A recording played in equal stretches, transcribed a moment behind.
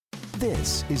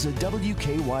This is a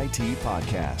WKYT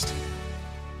podcast.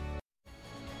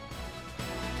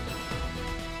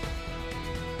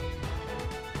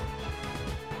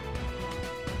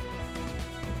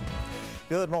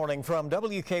 Good morning from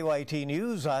WKYT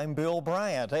News. I'm Bill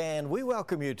Bryant, and we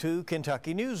welcome you to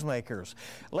Kentucky Newsmakers.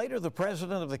 Later, the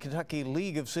president of the Kentucky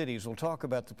League of Cities will talk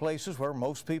about the places where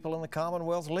most people in the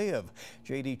Commonwealth live.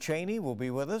 J.D. Cheney will be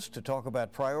with us to talk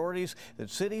about priorities that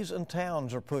cities and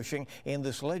towns are pushing in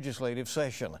this legislative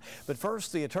session. But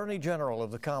first, the Attorney General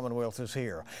of the Commonwealth is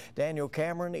here. Daniel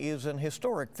Cameron is an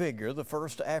historic figure, the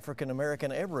first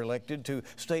African-American ever elected to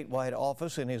statewide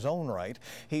office in his own right.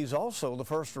 He's also the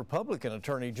first Republican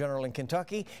Attorney General in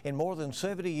Kentucky in more than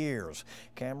 70 years.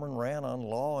 Cameron ran on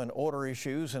law and order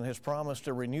issues and has promised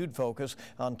a renewed focus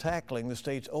on tackling the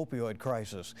state's opioid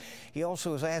crisis. He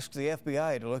also has asked the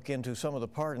FBI to look into some of the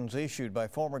pardons issued by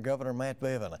former Governor Matt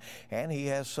Bevin, and he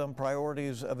has some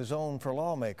priorities of his own for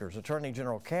lawmakers. Attorney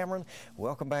General Cameron,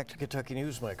 welcome back to Kentucky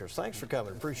Newsmakers. Thanks for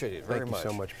coming. Appreciate it very much. Thank you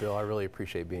so much, Bill. I really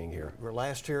appreciate being here. We're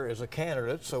last year as a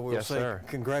candidate, so we'll say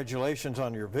congratulations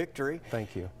on your victory.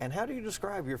 Thank you. And how do you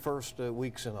describe your first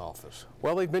weeks in office?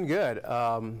 Well, they've been good.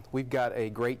 We've got a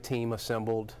great team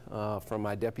assembled from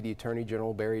my Deputy Attorney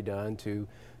General, Barry Dunn, to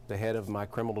the head of my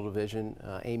criminal division,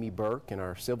 Amy Burke, and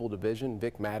our civil division,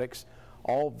 Vic Maddox,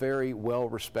 all very well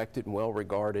respected and well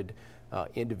regarded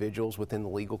individuals within the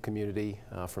legal community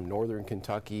from Northern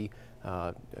Kentucky,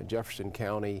 Jefferson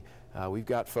County. We've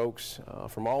got folks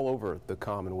from all over the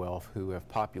Commonwealth who have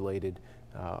populated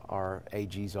our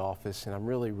AG's office, and I'm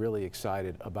really, really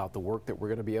excited about the work that we're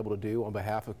going to be able to do on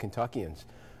behalf of Kentuckians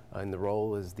in the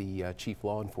role as the Chief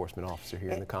Law Enforcement Officer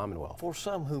here in the Commonwealth. For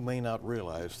some who may not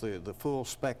realize the full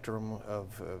spectrum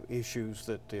of issues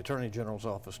that the Attorney General's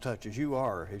office touches, you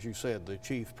are, as you said, the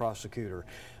Chief Prosecutor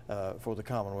for the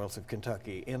Commonwealth of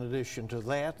Kentucky. In addition to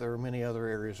that, there are many other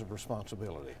areas of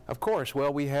responsibility. Of course.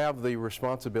 Well, we have the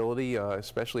responsibility,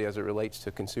 especially as it relates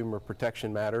to consumer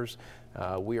protection matters.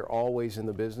 We are always in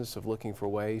the business of looking for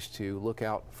ways to look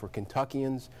out for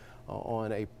Kentuckians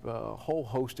on a whole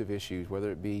host of issues,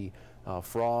 whether it be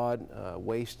fraud,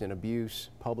 waste and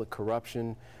abuse, public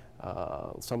corruption,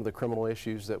 some of the criminal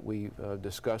issues that we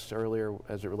discussed earlier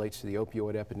as it relates to the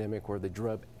opioid epidemic or the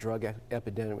drug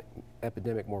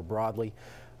epidemic more broadly.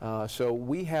 So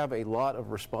we have a lot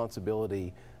of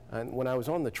responsibility. And when I was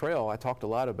on the trail, I talked a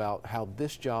lot about how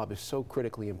this job is so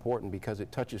critically important because it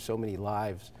touches so many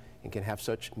lives and can have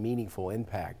such meaningful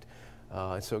impact.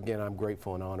 So again, I'm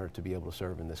grateful and honored to be able to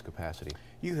serve in this capacity.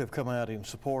 You have come out in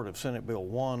support of Senate Bill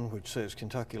 1, which says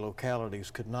Kentucky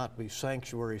localities could not be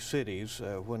sanctuary cities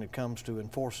when it comes to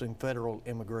enforcing federal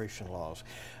immigration laws.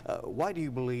 Why do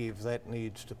you believe that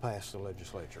needs to pass the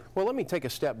legislature? Well, let me take a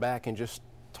step back and just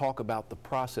talk about the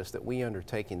process that we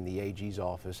undertake in the AG's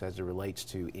office as it relates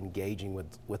to engaging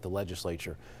with the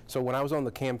legislature. So when I was on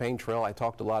the campaign trail, I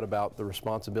talked a lot about the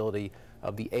responsibility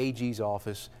of the AG's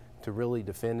office to really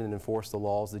defend and enforce the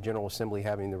laws, the General Assembly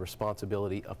having the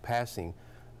responsibility of passing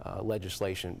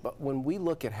legislation. But when we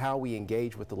look at how we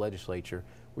engage with the legislature,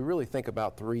 we really think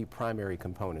about three primary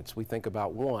components. We think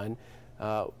about one,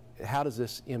 how does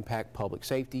this impact public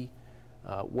safety?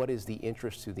 What is the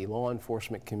interest to the law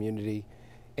enforcement community?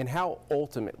 And how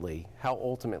ultimately,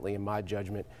 in my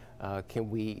judgment, can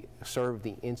we serve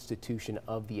the institution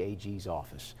of the AG's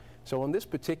office? So on this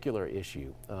particular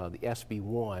issue, the SB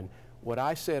 1, what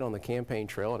I said on the campaign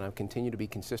trail, and I continue to be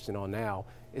consistent on now,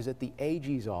 is that the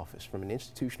AG's office, from an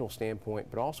institutional standpoint,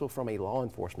 but also from a law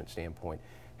enforcement standpoint,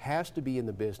 has to be in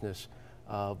the business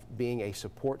of being a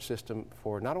support system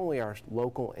for not only our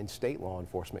local and state law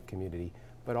enforcement community,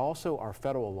 but also our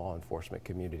federal law enforcement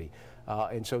community.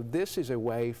 And so this is a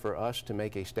way for us to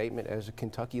make a statement as a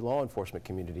Kentucky law enforcement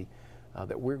community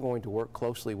that we're going to work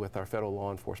closely with our federal law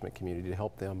enforcement community to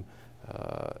help them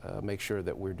make sure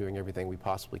that we're doing everything we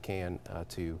possibly can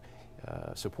to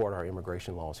support our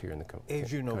immigration laws here in the country.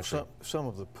 As you know, some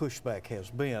of the pushback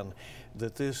has been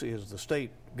that this is the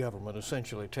state government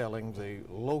essentially telling the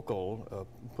local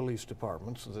police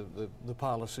departments the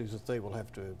policies that they will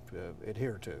have to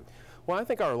adhere to. Well, I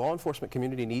think our law enforcement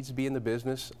community needs to be in the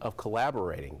business of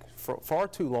collaborating. For far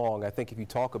too long, I think if you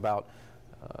talk about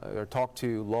or talk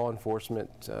to law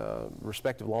enforcement,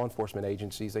 respective law enforcement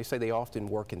agencies, they say they often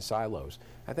work in silos.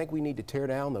 I think we need to tear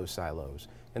down those silos.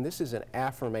 And this is an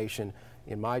affirmation,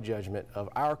 in my judgment, of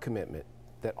our commitment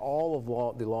that all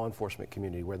of the law enforcement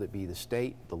community, whether it be the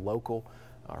state, the local,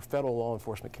 our federal law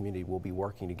enforcement community, will be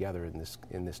working together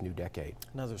in this new decade.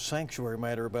 Another sanctuary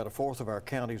matter, about a fourth of our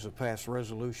counties have passed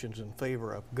resolutions in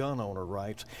favor of gun owner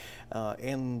rights,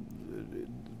 and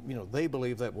they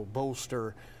believe that will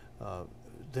bolster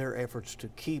their efforts to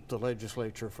keep the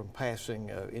legislature from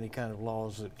passing any kind of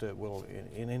laws that will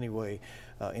in any way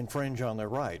infringe on their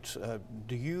rights.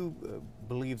 Do you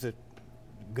believe that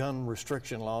gun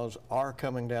restriction laws are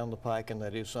coming down the pike, and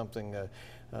that is something that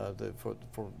for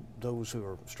those who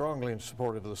are strongly in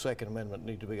support of the Second Amendment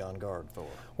need to be on guard for?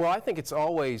 Well, I think it's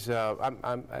always,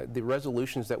 the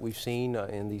resolutions that we've seen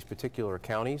in these particular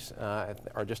counties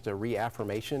are just a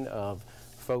reaffirmation of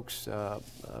folks'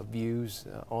 views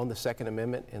on the Second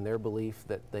Amendment and their belief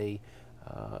that they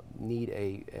need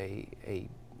a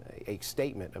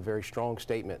statement, a very strong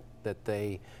statement, that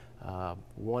they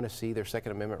want to see their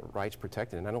Second Amendment rights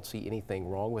protected, and I don't see anything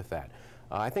wrong with that.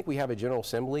 I think we have a General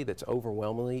Assembly that's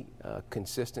overwhelmingly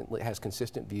has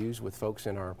consistent views with folks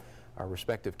in our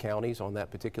respective counties on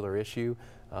that particular issue.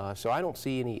 So I don't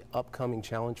see any upcoming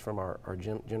challenge from our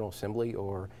General Assembly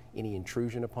or any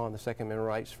intrusion upon the Second Amendment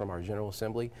rights from our General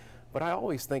Assembly. But I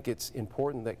always think it's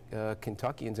important that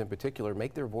Kentuckians in particular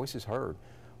make their voices heard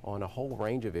on a whole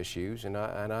range of issues, and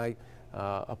I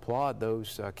applaud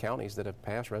those counties that have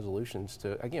passed resolutions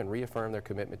to, again, reaffirm their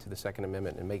commitment to the Second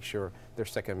Amendment and make sure their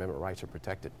Second Amendment rights are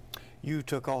protected. You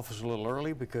took office a little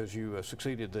early because you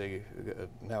succeeded the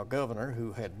now governor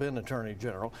who had been Attorney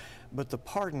General, but the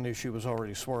pardon issue was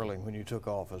already swirling when you took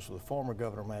office, with former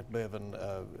Governor Matt Bevin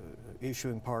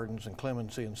issuing pardons and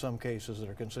clemency in some cases that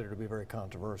are considered to be very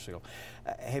controversial.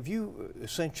 Have you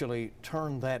essentially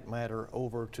turned that matter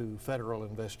over to federal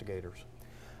investigators?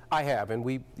 I have, and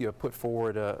we put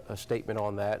forward a statement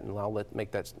on that, and I'll let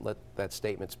that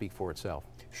statement speak for itself.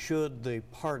 Should the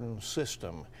pardon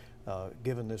system,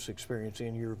 given this experience,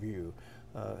 in your view,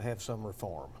 have some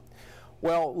reform?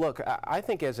 Well, look, I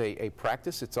think as a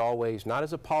practice, it's always, not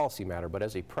as a policy matter, but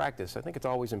as a practice, I think it's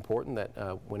always important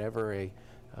that whenever a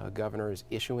governor is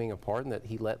issuing a pardon, that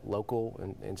he let local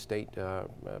and state,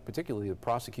 particularly the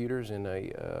prosecutors in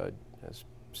a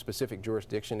specific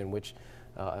jurisdiction in which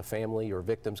a family or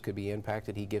victims could be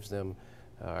impacted, he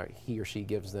or she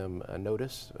gives them a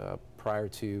notice prior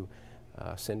to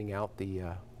sending out the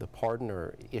pardon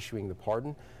or issuing the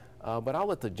pardon. But I'll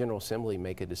let the General Assembly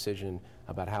make a decision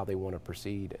about how they want to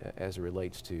proceed as it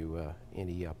relates to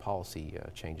any policy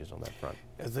changes on that front.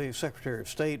 The Secretary of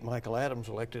State, Michael Adams,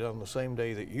 elected on the same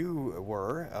day that you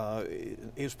were,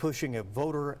 is pushing a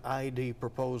voter ID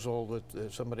proposal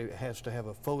that somebody has to have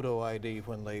a photo ID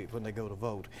when they go to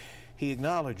vote. He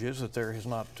acknowledges that there has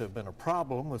not been a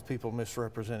problem with people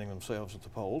misrepresenting themselves at the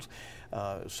polls.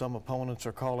 Some opponents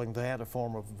are calling that a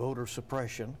form of voter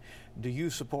suppression. Do you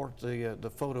support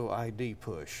the photo ID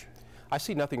push? I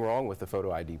see nothing wrong with the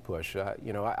photo ID push.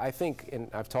 I think, and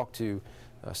I've talked to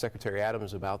Secretary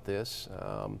Adams about this,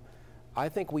 I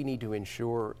think we need to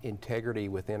ensure integrity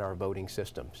within our voting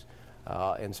systems.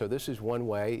 And so this is one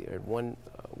way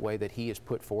that he has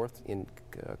put forth in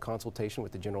consultation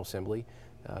with the General Assembly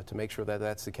to make sure that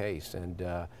that's the case, and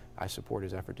I support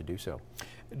his effort to do so.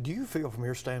 Do you feel from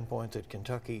your standpoint that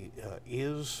Kentucky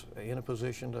is in a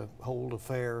position to hold a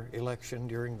fair election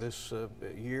during this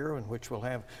year in which we'll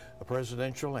have a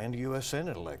presidential and a U.S.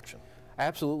 Senate election? I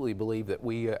absolutely believe that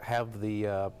we have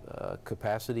the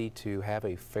capacity to have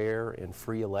a fair and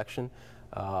free election.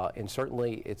 And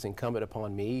certainly it's incumbent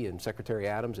upon me and Secretary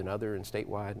Adams and other and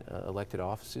statewide elected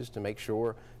offices to make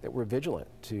sure that we're vigilant,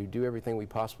 to do everything we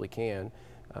possibly can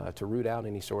to root out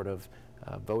any sort of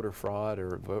voter fraud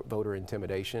or voter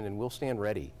intimidation, and we'll stand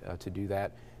ready to do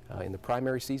that in the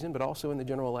primary season, but also in the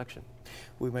general election.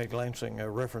 We made glancing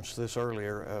reference to this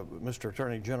earlier. Mr.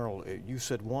 Attorney General, you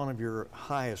said one of your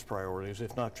highest priorities,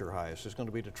 if not your highest, is going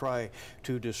to be to try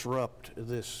to disrupt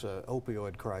this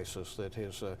opioid crisis that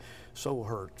has so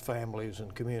hurt families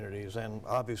and communities and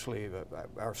obviously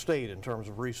our state in terms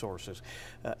of resources.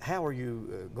 How are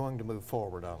you going to move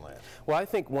forward on that? Well, I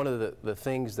think one of the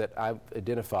things that I've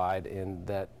identified and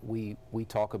that we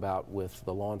talk about with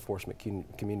the law enforcement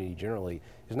community generally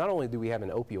is not only do we have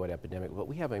an opioid epidemic, but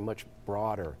we have a much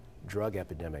broader drug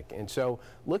epidemic. And so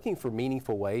looking for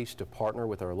meaningful ways to partner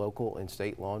with our local and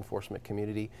state law enforcement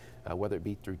community, whether it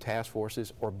be through task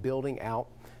forces or building out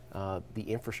the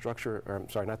infrastructure, or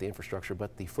sorry, not the infrastructure,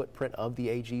 but the footprint of the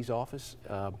AG's office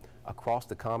across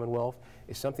the Commonwealth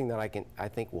is something that I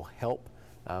think will help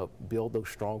build those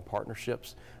strong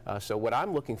partnerships. So what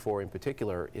I'm looking for in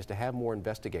particular is to have more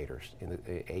investigators in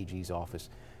the AG's office.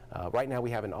 Right now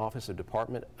we have an Office of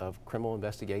Department of Criminal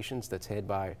Investigations that's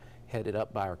headed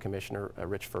up by our Commissioner,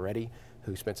 Rich Ferretti,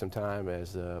 who spent some time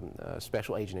as a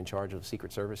special agent in charge of the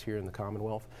Secret Service here in the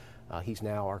Commonwealth. He's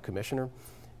now our Commissioner.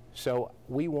 So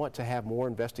we want to have more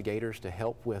investigators to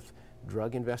help with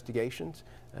drug investigations,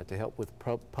 to help with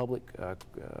public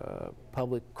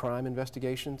crime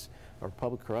investigations or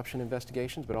public corruption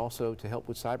investigations, but also to help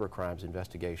with cyber crimes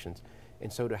investigations.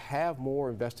 And so to have more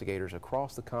investigators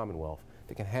across the Commonwealth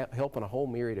that can help on a whole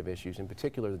myriad of issues, in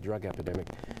particular the drug epidemic,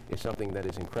 is something that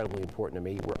is incredibly important to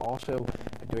me. We're also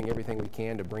doing everything we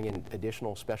can to bring in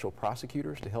additional special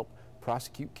prosecutors to help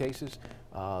prosecute cases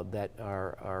that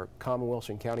our Commonwealths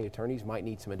and county attorneys might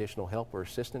need some additional help or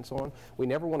assistance on. We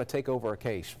never want to take over a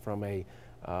case from a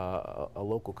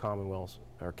local Commonwealth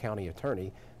or county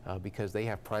attorney because they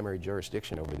have primary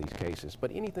jurisdiction over these cases.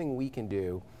 But anything we can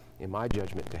do, in my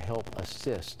judgment, to help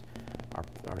assist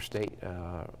our state,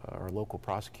 our local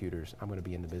prosecutors, I'm going to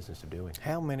be in the business of doing.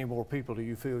 How many more people do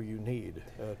you feel you need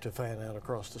to fan out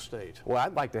across the state? Well,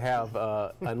 I'd like to have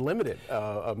unlimited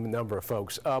number of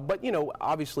folks, but you know,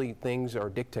 obviously things are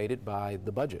dictated by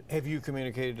the budget. Have you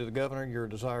communicated to the governor your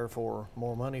desire for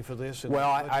more money for this? Well,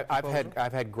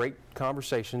 I've had great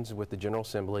conversations with the General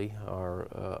Assembly, our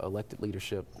elected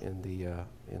leadership in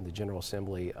the General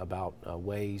Assembly, about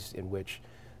ways in which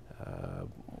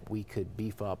we could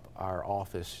beef up our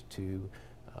office to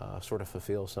sort of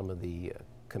fulfill some of the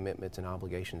commitments and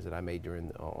obligations that I made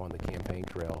on the campaign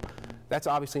trail. That's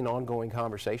obviously an ongoing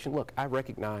conversation. Look, I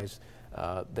recognize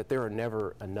that there are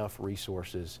never enough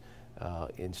resources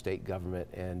in state government,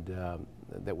 and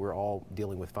that we're all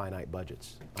dealing with finite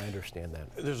budgets. I understand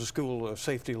that. There's a school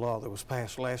safety law that was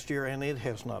passed last year, and it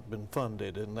has not been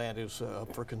funded, and that is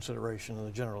up for consideration in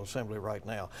the General Assembly right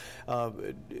now.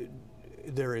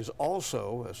 There is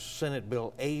also a Senate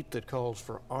Bill 8 that calls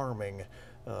for arming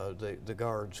the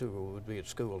guards who would be at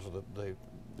schools, the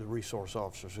resource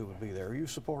officers who would be there. Are you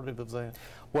supportive of that?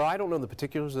 Well, I don't know the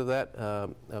particulars of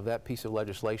that piece of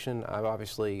legislation. I've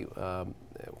obviously,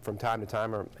 from time to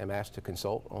time, am asked to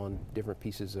consult on different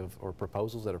pieces or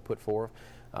proposals that are put forth.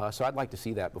 So I'd like to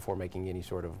see that before making any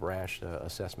sort of rash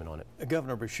assessment on it.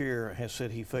 Governor Beshear has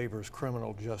said he favors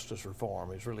criminal justice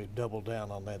reform. He's really doubled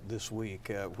down on that this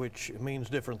week, which means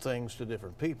different things to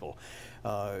different people.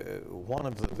 One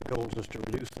of the goals is to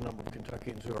reduce the number of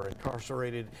Kentuckians who are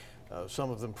incarcerated,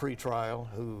 some of them pre-trial,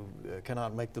 who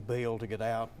cannot make the bail to get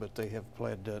out, but they have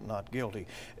pled not guilty.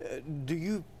 Do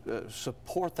you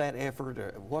support that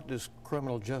effort? What does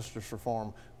criminal justice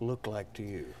reform look like to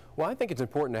you? Well, I think it's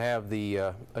important to have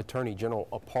the Attorney General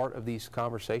a part of these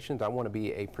conversations. I want to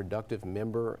be a productive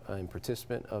member and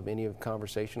participant of any of the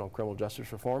conversation on criminal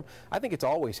justice reform. I think it's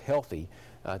always healthy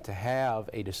to have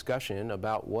a discussion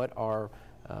about what our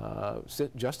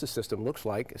justice system looks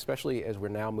like, especially as we're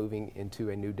now moving into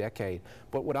a new decade.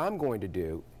 But what I'm going to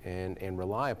do and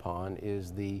rely upon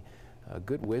is the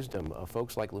good wisdom of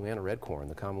folks like Luana Redcorn,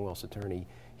 the Commonwealth's attorney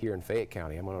here in Fayette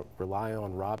County. I'm going to rely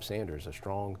on Rob Sanders, a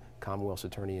strong Commonwealth's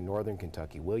attorney in Northern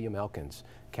Kentucky, William Elkins,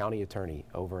 county attorney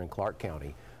over in Clark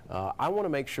County. I want to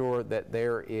make sure that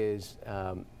there is,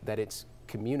 that it's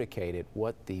communicated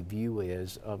what the view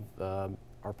is of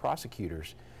our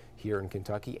prosecutors here in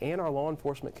Kentucky and our law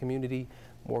enforcement community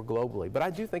more globally. But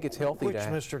I do think it's healthy Which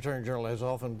Mr. Attorney General has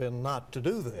often been not to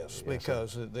do this, yes,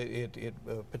 because it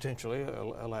potentially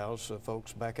allows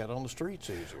folks back out on the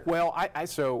streets easier. Well,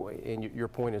 and your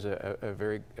point is a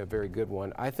very good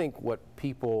one. I think what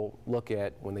people look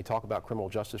at when they talk about criminal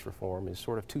justice reform is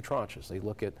sort of two tranches. They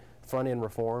look at front-end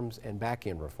reforms and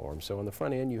back-end reforms. So on the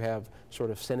front end, you have sort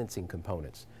of sentencing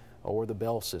components or the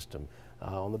bail system.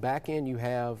 On the back end, you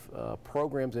have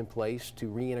programs in place to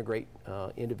reintegrate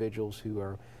individuals who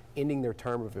are ending their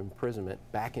term of imprisonment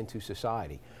back into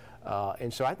society.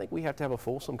 And so I think we have to have a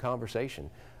fulsome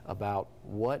conversation about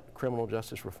what criminal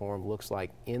justice reform looks like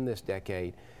in this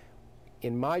decade.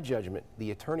 In my judgment,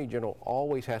 the Attorney General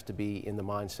always has to be in the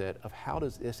mindset of how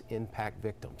does this impact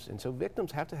victims? And so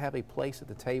victims have to have a place at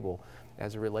the table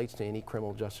as it relates to any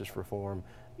criminal justice reform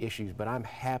issues. But I'm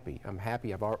happy.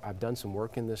 I've done some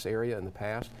work in this area in the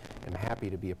past. I'm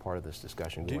happy to be a part of this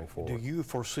discussion going forward. Do you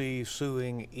foresee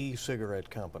suing e-cigarette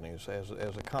companies as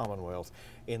a Commonwealth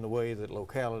in the way that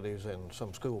localities and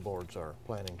some school boards are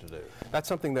planning to do? That's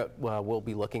something that we'll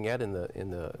be looking at in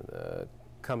the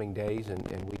coming days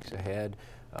and weeks ahead.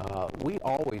 We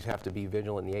always have to be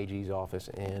vigilant in the AG's office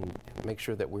and make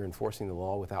sure that we're enforcing the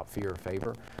law without fear or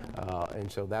favor.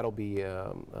 And so that'll be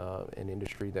an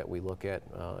industry that we look at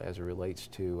as it relates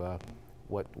to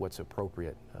what's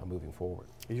appropriate moving forward.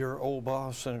 Your old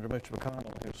boss, Senator Mitch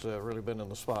McConnell, has really been in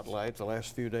the spotlight the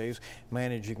last few days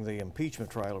managing the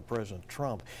impeachment trial of President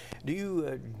Trump. Do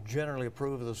you generally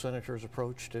approve of the senator's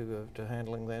approach to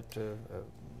handling that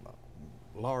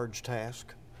large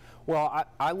task? Well,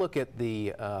 I look at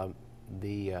the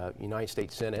the United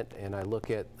States Senate and I look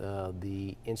at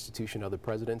the institution of the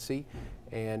presidency,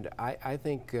 and I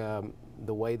think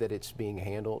the way that it's being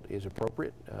handled is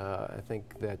appropriate. I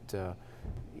think that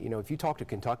if you talk to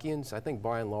Kentuckians, I think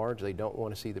by and large they don't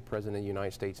want to see the President of the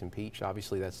United States impeached.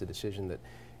 Obviously, that's the decision that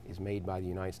is made by the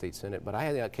United States Senate. But I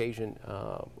had the occasion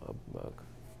a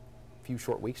few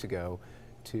short weeks ago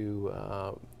to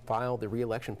file the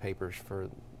re-election papers for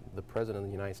the President of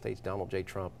the United States, Donald J.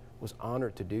 Trump. Was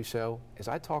honored to do so. As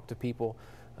I talk to people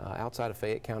outside of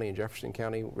Fayette County and Jefferson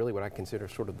County, really what I consider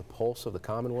sort of the pulse of the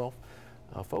Commonwealth,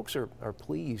 folks are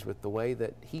pleased with the way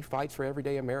that he fights for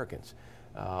everyday Americans.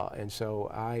 And so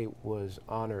I was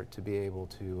honored to be able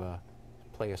to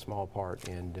play a small part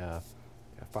in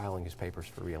filing his papers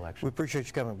for re-election. We appreciate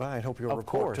you coming by and hope you'll Of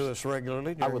report course. to us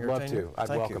regularly during I would your love tenure. to. I'd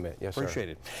Thank welcome you. it. Yes, appreciate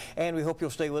sir. it. And we hope you'll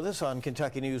stay with us on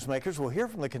Kentucky Newsmakers. We'll hear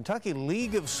from the Kentucky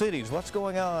League of Cities. What's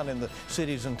going on in the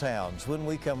cities and towns when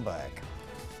we come back.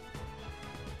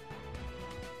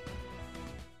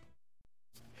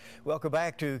 Welcome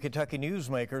back to Kentucky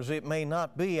Newsmakers. It may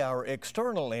not be our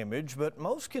external image, but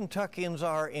most Kentuckians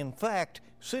are, in fact,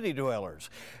 city dwellers.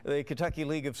 The Kentucky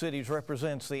League of Cities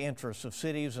represents the interests of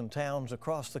cities and towns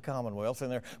across the Commonwealth,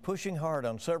 and they're pushing hard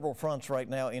on several fronts right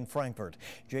now in Frankfort.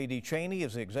 J.D. Cheney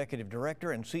is the executive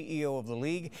director and CEO of the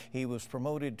League. He was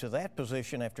promoted to that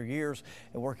position after years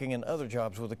working in other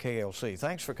jobs with the KLC.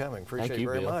 Thanks for coming. Appreciate it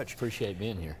very much. Appreciate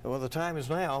being here. Well, the time is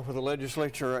now for the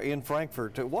legislature in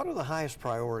Frankfort. What are the highest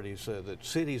priorities that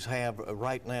cities have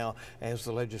right now as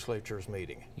the legislature is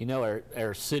meeting? You know,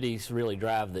 our cities really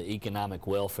drive the economic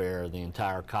welfare of the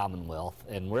entire Commonwealth,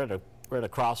 and we're at a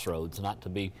crossroads, not to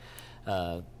be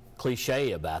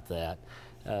cliche about that,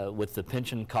 with the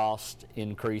pension cost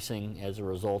increasing as a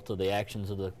result of the actions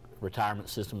of the Retirement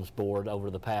Systems Board over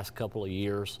the past couple of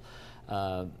years,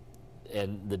 and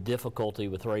the difficulty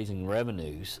with raising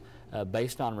revenues.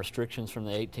 Based on restrictions from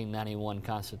the 1891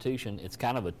 Constitution, it's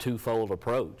kind of a twofold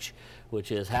approach,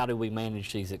 which is how do we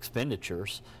manage these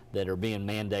expenditures that are being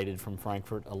mandated from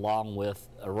Frankfort, along with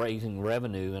raising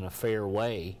revenue in a fair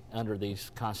way under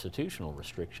these constitutional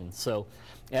restrictions. So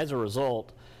as a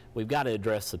result, we've got to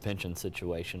address the pension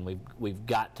situation. We've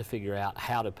got to figure out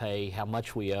how to pay, how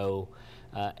much we owe,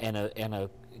 and a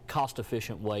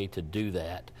cost-efficient way to do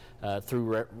that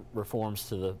through reforms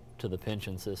to the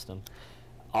pension system.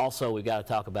 Also, we've got to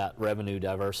talk about revenue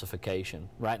diversification.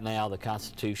 Right now, the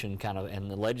Constitution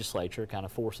and the legislature kind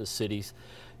of forces cities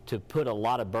to put a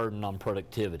lot of burden on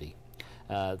productivity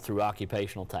through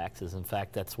occupational taxes. In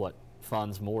fact, that's what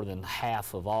funds more than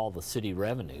half of all the city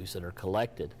revenues that are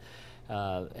collected.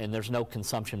 And there's no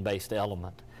consumption-based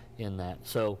element in that.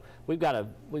 So we've got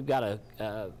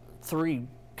three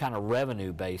kind of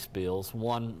revenue-based bills,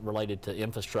 one related to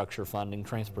infrastructure funding,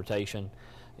 transportation,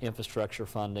 infrastructure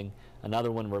funding,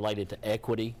 another one related to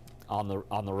equity on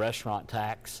the restaurant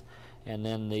tax, and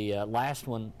then the last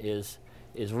one is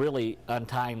really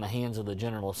untying the hands of the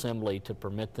General Assembly to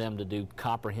permit them to do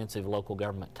comprehensive local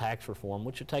government tax reform,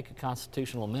 which would take a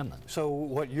constitutional amendment. So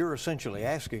what you're essentially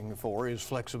asking for is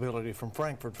flexibility from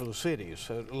Frankfort for the cities,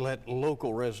 let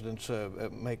local residents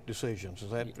make decisions.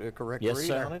 Is that a correct Yes, read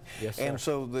sir. on it? Yes, sir. And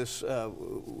so this,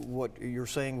 what you're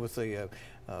saying with the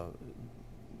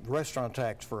restaurant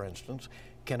tax, for instance,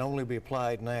 can only be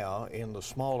applied now in the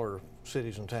smaller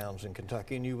cities and towns in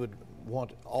Kentucky, and you would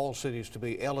want all cities to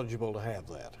be eligible to have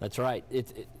that. That's right.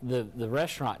 The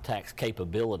restaurant tax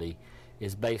capability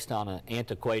is based on an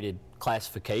antiquated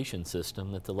classification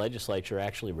system that the legislature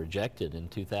actually rejected in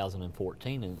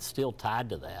 2014, and it's still tied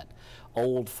to that.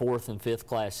 Old 4th and 5th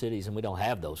class cities, and we don't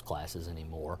have those classes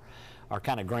anymore, are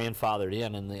kind of grandfathered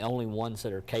in, and the only ones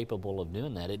that are capable of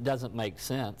doing that. It doesn't make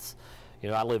sense. You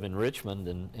know, I live in Richmond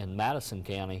in Madison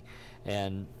County,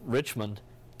 and Richmond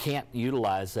can't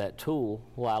utilize that tool,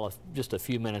 while just a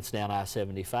few minutes down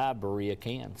I-75, Berea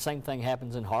can. Same thing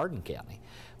happens in Hardin County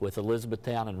with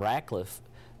Elizabethtown and Ratcliffe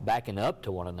backing up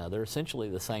to one another,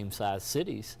 essentially the same size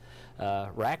cities.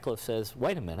 Ratcliffe says,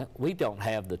 wait a minute, we don't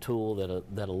have the tool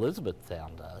that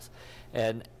Elizabethtown does.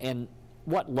 And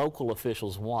what local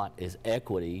officials want is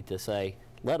equity to say,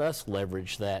 let us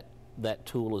leverage that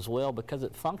tool as well, because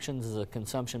it functions as a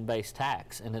consumption-based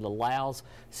tax, and it allows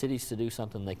cities to do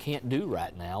something they can't do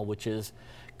right now, which is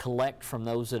collect from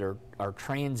those that are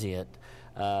transient,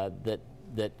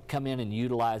 that come in and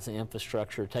utilize the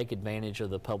infrastructure, take advantage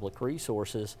of the public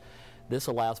resources. This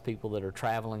allows people that are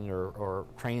traveling or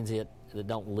transient, that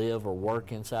don't live or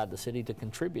work inside the city, to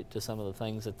contribute to some of the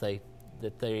things that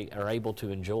they are able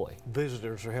to enjoy.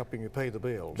 Visitors are helping you pay the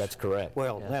bills. That's correct.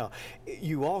 Well, yeah. Now,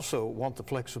 you also want the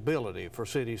flexibility for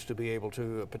cities to be able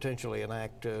to potentially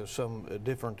enact some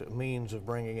different means of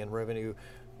bringing in revenue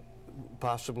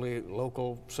possibly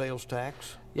local sales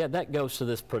tax? Yeah, that goes to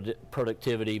this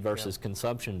productivity versus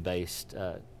consumption-based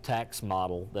tax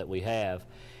model that we have.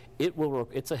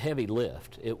 It's a heavy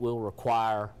lift. It will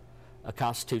require a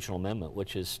constitutional amendment,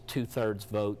 which is 2/3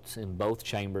 votes in both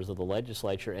chambers of the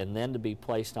legislature, and then to be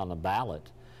placed on the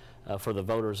ballot for the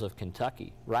voters of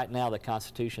Kentucky. Right now, the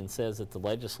Constitution says that the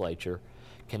legislature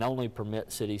can only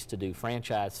permit cities to do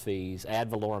franchise fees, ad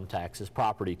valorem taxes,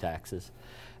 property taxes,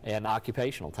 and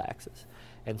occupational taxes.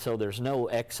 And so there's no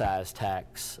excise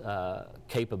tax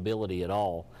capability at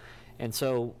all. And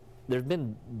so there's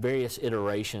been various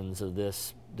iterations of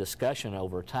this discussion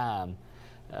over time.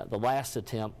 The last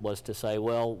attempt was to say,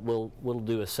 well, we'll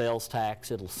do a sales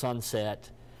tax. It'll sunset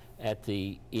at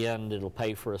the end. It'll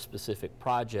pay for a specific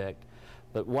project.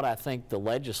 But what I think the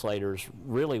legislators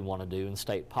really want to do, and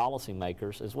state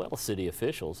policymakers, as well as city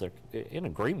officials, they're in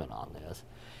agreement on this,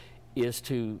 is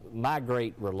to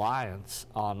migrate reliance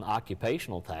on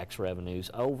occupational tax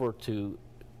revenues over to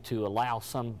allow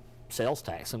some sales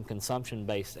tax, some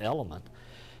consumption-based element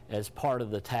as part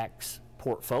of the tax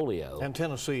portfolio. And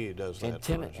Tennessee does that.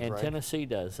 And Tennessee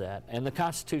does that. And the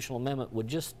constitutional amendment would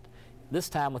just, this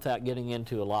time without getting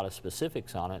into a lot of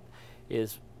specifics on it,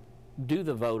 is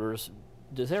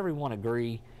does everyone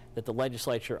agree that the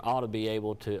legislature ought to be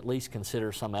able to at least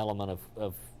consider some element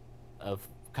of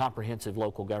comprehensive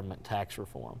local government tax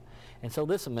reform? And so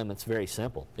this amendment's very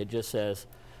simple. It just says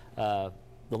the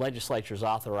legislature is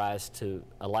authorized to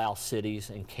allow cities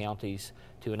and counties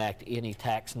to enact any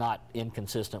tax not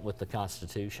inconsistent with the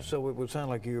Constitution. So it would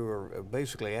sound like you are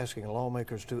basically asking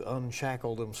lawmakers to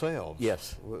unshackle themselves.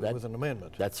 Yes, with an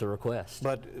amendment. That's a request.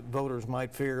 But voters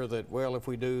might fear that, well, if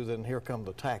we do, then here come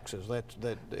the taxes.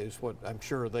 That is what I'm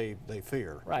sure they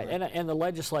fear. Right, and the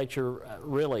legislature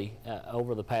really,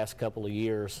 over the past couple of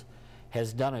years,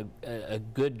 has done a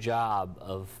good job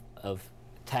of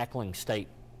tackling state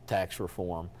tax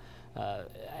reform.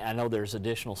 I know there's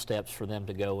additional steps for them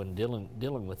to go in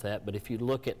dealing with that, but if you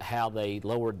look at how they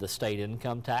lowered the state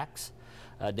income tax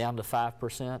down to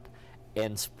 5%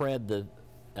 and spread the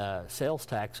sales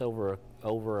tax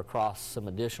over across some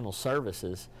additional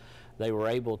services, they were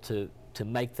able to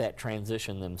make that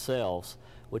transition themselves,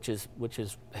 which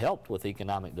has helped with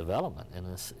economic development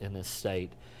in this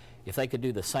state. If they could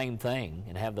do the same thing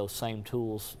and have those same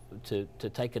tools to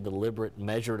take a deliberate,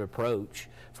 measured approach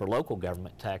for local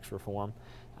government tax reform,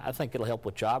 I think it'll help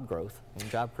with job growth and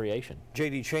job creation.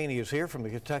 J.D. Chaney is here from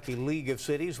the Kentucky League of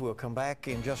Cities. We'll come back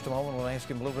in just a moment. We'll ask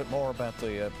him a little bit more about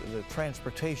the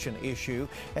transportation issue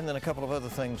and then a couple of other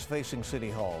things facing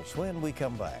city halls when we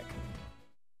come back.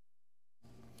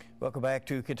 Welcome back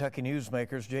to Kentucky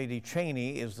Newsmakers. J.D.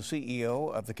 Chaney is the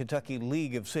CEO of the Kentucky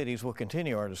League of Cities. We'll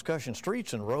continue our discussion.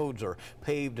 Streets and roads are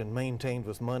paved and maintained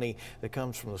with money that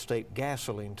comes from the state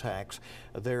gasoline tax.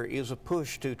 There is a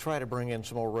push to try to bring in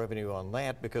some more revenue on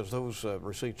that because those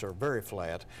receipts are very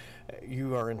flat.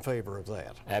 You are in favor of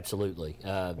that? Absolutely.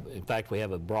 In fact, we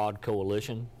have a broad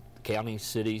coalition, counties,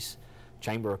 cities,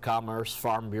 Chamber of Commerce,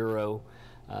 Farm Bureau.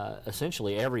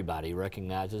 Essentially everybody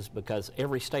recognizes, because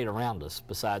every state around us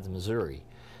besides Missouri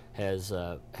has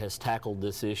tackled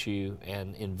this issue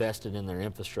and invested in their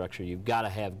infrastructure. You've got to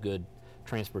have good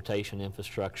transportation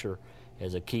infrastructure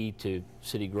as a key to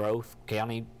city growth,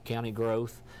 county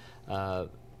growth,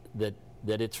 that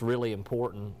it's really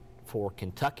important for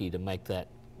Kentucky to make that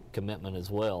commitment as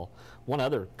well. One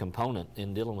other component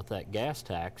in dealing with that gas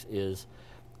tax is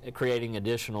creating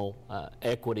additional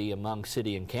equity among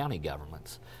city and county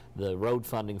governments. The road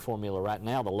funding formula right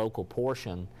now, the local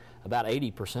portion, about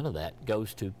 80% of that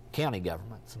goes to county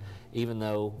governments, even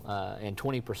though, and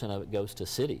 20% of it goes to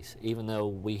cities, even though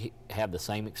we have the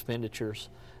same expenditures,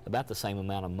 about the same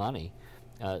amount of money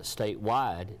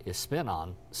statewide is spent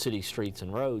on city streets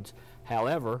and roads.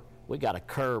 However, we got a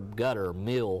curb, gutter,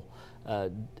 mill,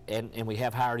 and we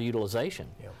have higher utilization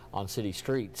on city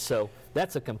streets. So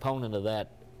that's a component of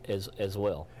that as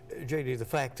well. J.D., the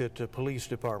fact that police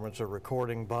departments are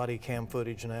recording body cam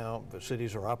footage now, the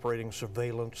cities are operating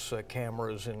surveillance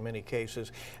cameras in many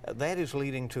cases, that is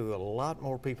leading to a lot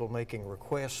more people making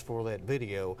requests for that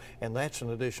video, and that's an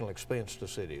additional expense to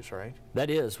cities, right? That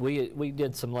is. We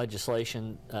did some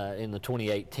legislation in the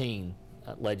 2018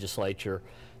 legislature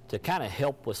to kind of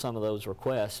help with some of those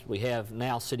requests. We have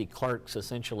now city clerks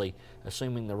essentially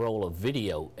assuming the role of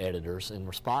video editors in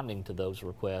responding to those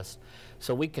requests.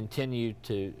 So we continue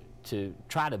to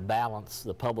try to balance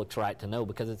the public's right to know,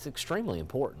 because it's extremely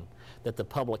important that the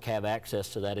public have access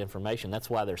to that information. That's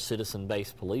why there's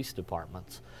citizen-based police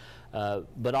departments.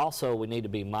 But also we need to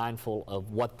be mindful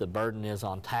of what the burden is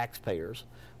on taxpayers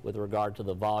with regard to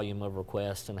the volume of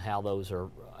requests and how those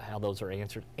are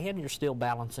answered, and you're still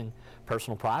balancing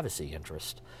personal privacy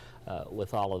interest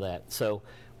with all of that. So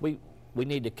we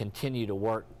need to continue to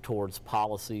work towards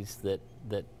policies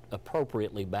that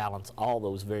appropriately balance all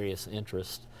those various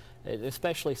interests,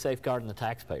 especially safeguarding the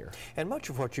taxpayer. And much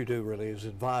of what you do really is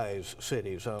advise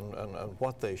cities on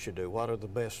what they should do. What are the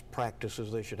best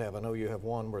practices they should have? I know you have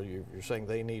one where you're saying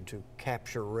they need to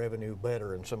capture revenue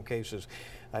better. In some cases,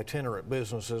 itinerant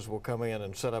businesses will come in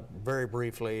and set up very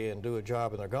briefly and do a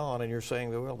job and they're gone, and you're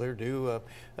saying that, well, they're due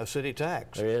a city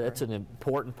tax. That's an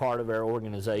important part of our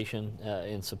organization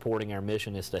in supporting our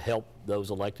mission, is to help those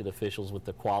elected officials with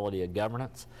the quality of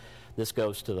governance. This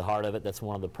goes to the heart of it. That's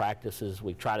one of the practices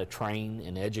we try to train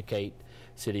and educate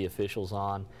city officials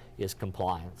on, is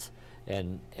compliance.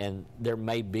 And there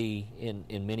may be,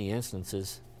 in many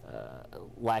instances,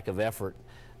 lack of effort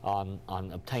on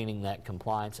obtaining that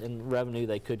compliance and revenue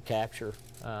they could capture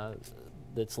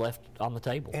that's left on the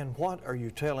table. And what are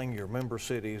you telling your member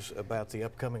cities about the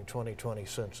upcoming 2020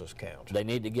 census count? They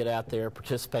need to get out there,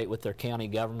 participate with their county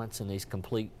governments in these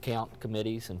complete count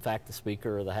committees. In fact, the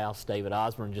Speaker of the House, David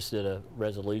Osborne, just did a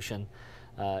resolution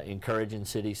encouraging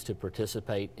cities to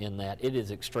participate in that. It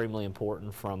is extremely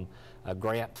important from a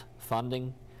grant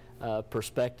funding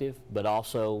perspective, but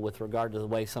also with regard to the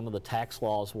way some of the tax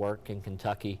laws work in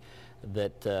Kentucky,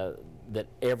 that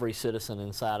every citizen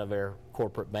inside of our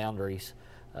corporate boundaries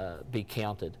be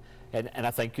counted. And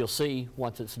I think you'll see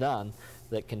once it's done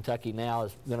that Kentucky now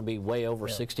is going to be way over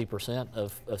 60%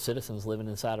 of citizens living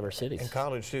inside of our cities. And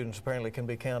college students apparently can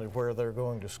be counted where they're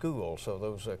going to school, so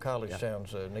those college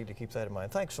towns need to keep that in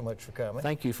mind. Thanks so much for coming.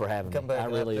 Thank you for having me. I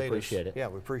really appreciate it. Yeah,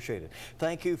 we appreciate it.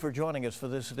 Thank you for joining us for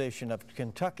this edition of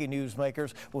Kentucky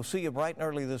Newsmakers. We'll see you bright and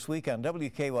early this week on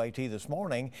WKYT This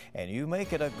Morning, and you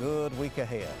make it a good week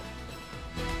ahead.